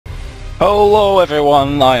Hello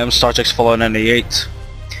everyone, I am StarTrek98,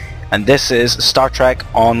 and this is Star Trek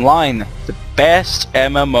Online, the best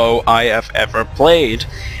MMO I have ever played.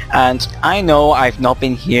 And I know I've not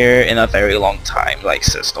been here in a very long time, like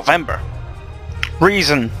since November.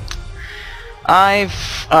 Reason: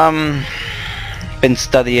 I've been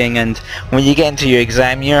studying, and when you get into your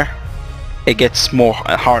exam year, it gets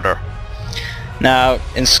harder. Now,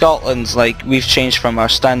 in Scotland, like, we've changed from our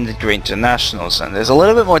standard grade to nationals, and there's a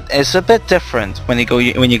little bit more. It's a bit different when you go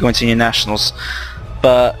into your nationals.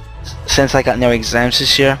 But since I got no exams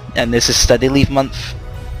this year, and this is study leave month,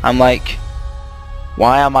 I'm like,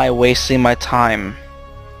 why am I wasting my time?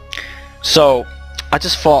 So I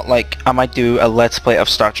just thought, like, I might do a let's play of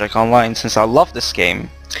Star Trek Online since I love this game.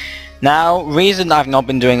 Now, reason I've not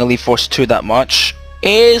been doing Elite Force 2 that much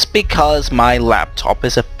is because my laptop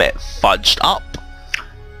is a bit fudged up.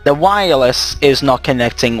 The wireless is not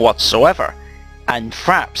connecting whatsoever, and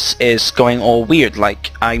Fraps is going all weird, like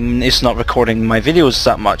it's not recording my videos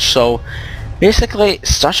that much. So basically,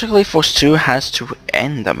 Star Trek Elite Force 2 has to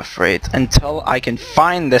end, I'm afraid, until I can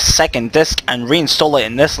find the second disc and reinstall it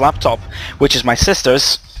in this laptop, which is my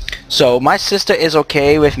sister's. So my sister is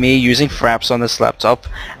okay with me using Fraps on this laptop,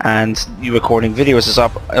 and you recording videos is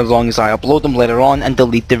up as long as I upload them later on and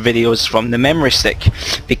delete the videos from the memory stick,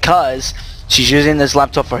 because she's using this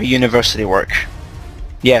laptop for her university work.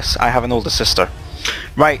 Yes, I have an older sister.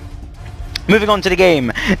 Right, moving on to the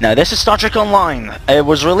game. Now, this is Star Trek Online. It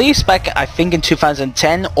was released back, I think, in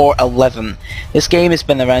 2010 or 11. This game has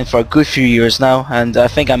been around for a good few years now, and I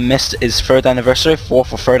think I missed its third anniversary,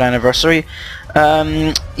 fourth or third anniversary.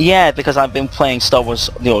 Yeah, because I've been playing Star Wars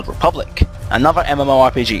The Old Republic, another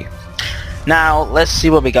MMORPG. Now, let's see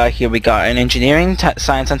what we got here. We got an Engineering,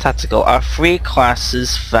 Science and Tactical, are three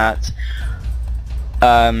classes that,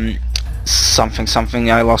 something,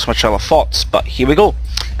 I lost my trail of thoughts, but here we go.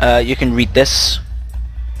 You can read this.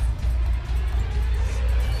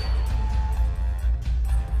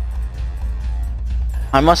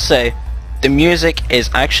 I must say, the music is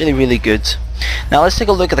actually really good. Now let's take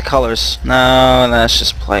a look at the colors. No, that's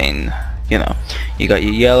just plain, you know. You got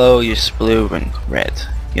your yellow, your blue, and red,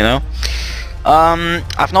 you know.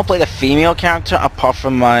 I've not played a female character apart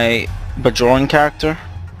from my Bajoran character,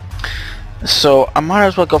 so I might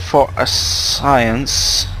as well go for a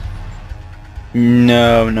science.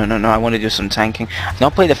 No, I want to do some tanking. I've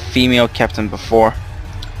not played a female captain before.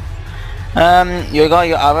 You got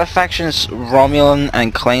your other factions, Romulan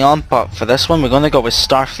and Klingon, but for this one we're going to go with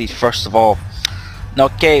Starfleet first of all.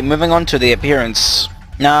 Okay, moving on to the appearance.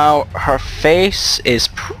 Now, her face is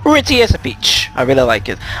pretty as a peach. I really like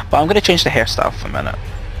it, but I'm going to change the hairstyle for a minute.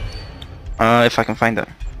 If I can find it.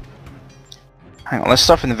 Hang on, let's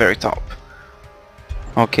start from the very top.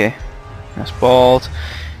 Okay, that's bald.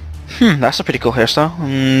 That's a pretty cool hairstyle.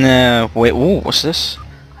 No, wait, ooh, what's this?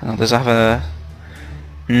 Hang on, does it have a...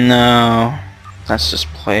 No, that's just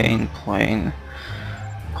plain.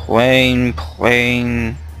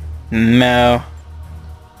 No.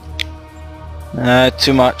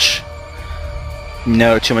 Too much.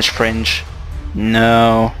 No, too much fringe.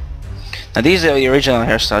 No. Now these are the original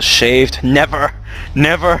hairstyles. Shaved. Never.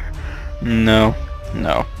 No.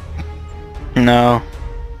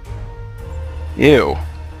 Ew.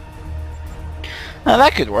 Now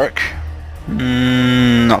that could work.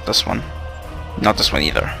 Not this one. Not this one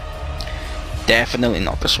either. Definitely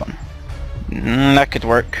not this one. That could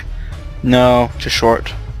work. No, too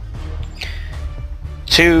short.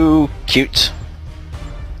 Too cute.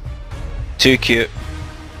 Too cute.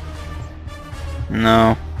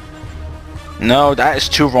 No. No, that is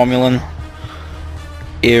too Romulan.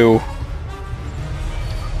 Ew.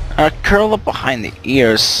 Curl up behind the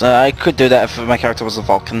ears. I could do that if my character was a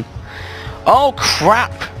Vulcan. Oh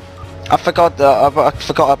crap! I forgot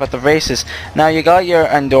about the races. Now you got your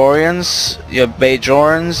Andorians, your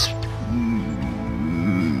Bajorans,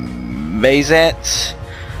 Bezet,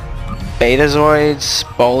 Betazoids,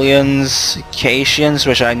 Bolians, Caitians,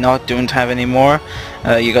 which I don't have anymore.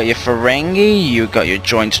 You got your Ferengi, you got your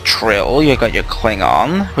Joint Trill, you got your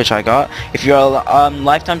Klingon, which I got. If you're a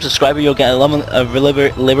lifetime subscriber, you'll get a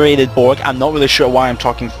liberated Borg. I'm not really sure why I'm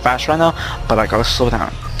talking fast right now, but I gotta slow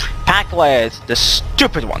down. Pakled, the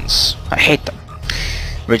stupid ones. I hate them.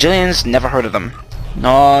 Regilians, never heard of them.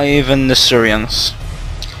 Not even the Surians.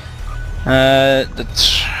 The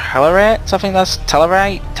Tellarite, I think that's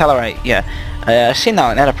Tellarite, yeah. I've seen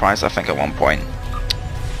that in Enterprise, I think, at one point.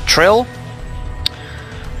 Trill.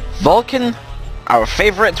 Vulcan, our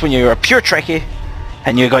favorite when you're a pure Trekkie,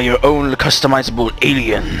 and you got your own customizable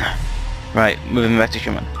alien. Right, moving back to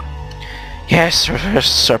human. Yes,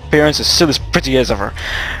 her appearance is still as pretty as ever.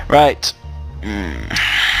 Right.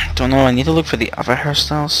 don't know. I need to look for the other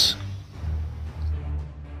hairstyles.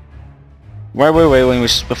 Wait,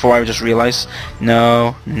 before I just realized.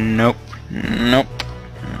 No, nope, nope,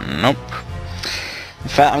 nope. In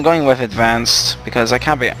fact, I'm going with advanced because I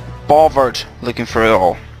can't be bothered looking for it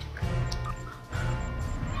all.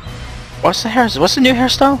 What's the hair? What's the new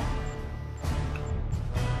hairstyle?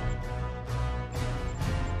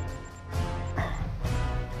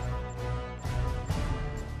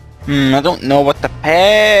 I don't know what to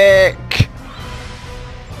pick.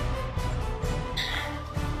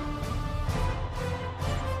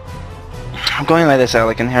 I'm going with this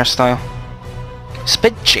elegant hairstyle. It's a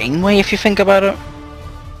bit Janeway if you think about it.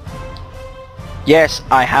 Yes,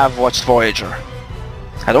 I have watched Voyager.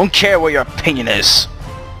 I don't care what your opinion is.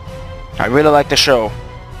 I really like the show.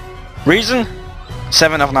 Reason?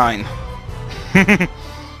 7 of 9.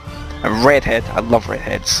 A redhead. I love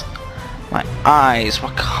redheads. My eyes.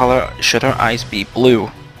 What color should her eyes be?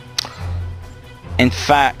 Blue. In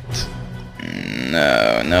fact...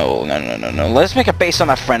 No. Let's make it based on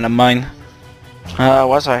a friend of mine.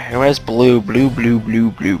 Where's blue? Blue.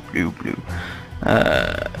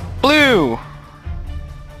 Blue!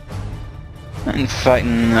 In fact,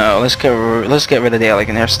 no. Let's get rid of the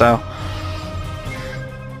elegant hairstyle.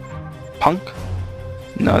 Punk?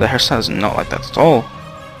 No, the hairstyle is not like that at all.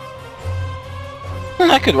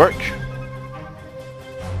 That could work.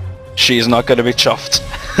 She's not gonna be chuffed.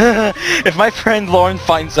 If my friend Lauren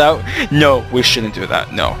finds out, no, we shouldn't do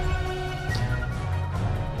that. No.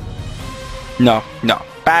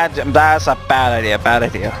 That's a bad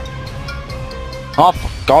idea. Oh, for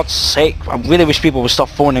God's sake. I really wish people would stop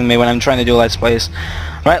phoning me when I'm trying to do Let's Plays.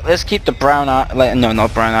 Right, let's keep the brown eye... No,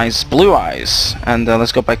 not brown eyes. Blue eyes. And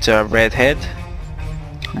let's go back to a red head.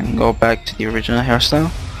 And go back to the original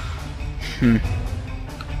hairstyle.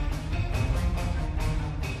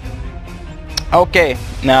 Okay,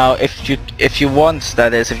 now if you want,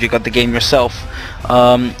 that is, if you got the game yourself,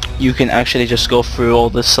 you can actually just go through all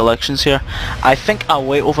the selections here. I think I'll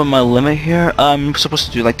way over my limit here. I'm supposed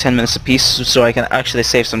to do like 10 minutes a piece, so I can actually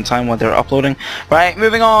save some time while they're uploading. Right,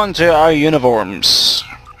 moving on to our uniforms.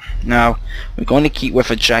 Now, we're going to keep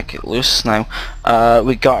with a jacket loose. Now,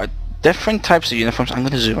 we got different types of uniforms. I'm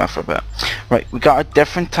going to zoom out for a bit. Right, we got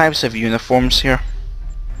different types of uniforms here.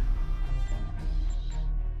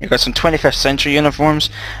 We got some 25th century uniforms.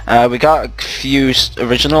 We got a few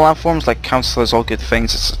original uniforms like Counselors, All Good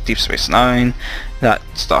Things, it's Deep Space Nine, that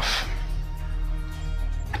stuff.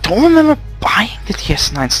 I don't remember buying the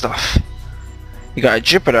DS9 stuff. You got a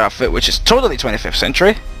Jupiter outfit, which is totally 25th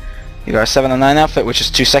century. You got a 709 outfit, which is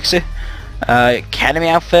too sexy. Academy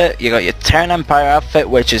outfit. You got your Terran Empire outfit,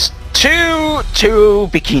 which is too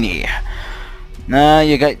bikini.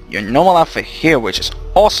 You got your normal outfit here, which is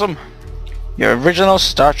awesome. Your original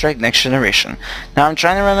Star Trek Next Generation. Now I'm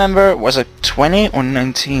trying to remember, was it 20 or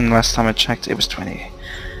 19 last time I checked? It was 20.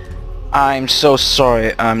 I'm so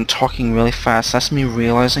sorry, I'm talking really fast. That's me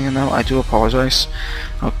realizing it now. I do apologize.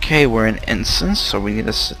 Okay, we're in Instance, so we need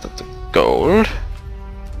to set up the gold.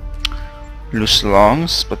 Loose long,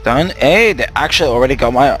 split down. Hey, they actually already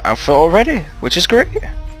got my outfit already, which is great.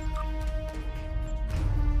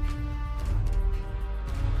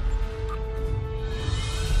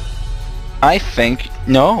 I think...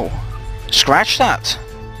 no. Scratch that.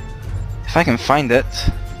 If I can find it.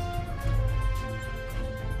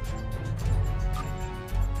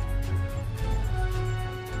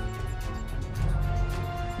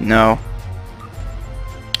 No.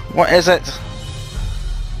 What is it?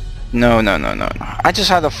 No. I just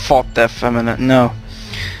had a thought there for a minute. No.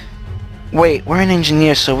 Wait, we're an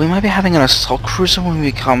engineer, so we might be having an assault cruiser when we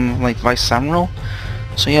become, like, Vice Admiral.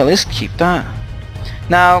 So yeah, let's keep that.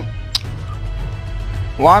 Now...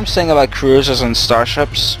 what I'm saying about cruisers and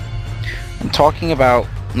starships, I'm talking about,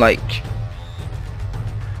 like,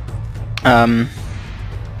 hang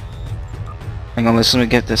on, let me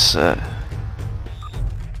get this,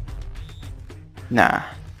 nah.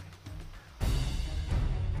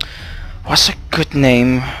 What's a good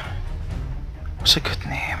name?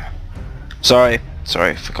 Sorry,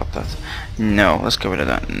 forgot that. No, let's get rid of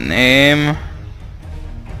that name.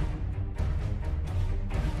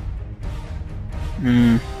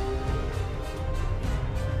 I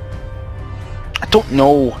don't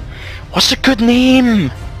know. What's a good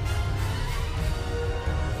name?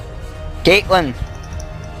 Caitlin.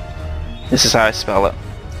 This is how I spell it.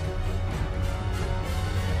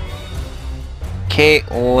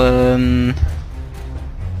 Caitlin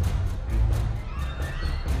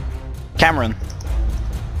Cameron.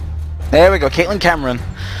 There we go, Caitlin Cameron.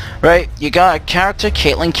 Right, you got a character,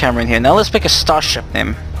 Caitlin Cameron here. Now let's pick a starship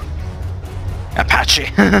name. A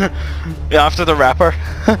Apache. Yeah, after the rapper.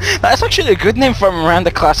 That's actually a good name for a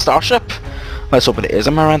Miranda class starship. Let's hope it is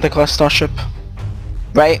a Miranda class starship.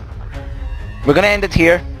 Right, we're gonna end it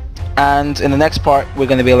here, and in the next part we're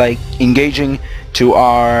gonna be like engaging to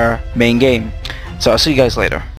our main game. So I'll see you guys later.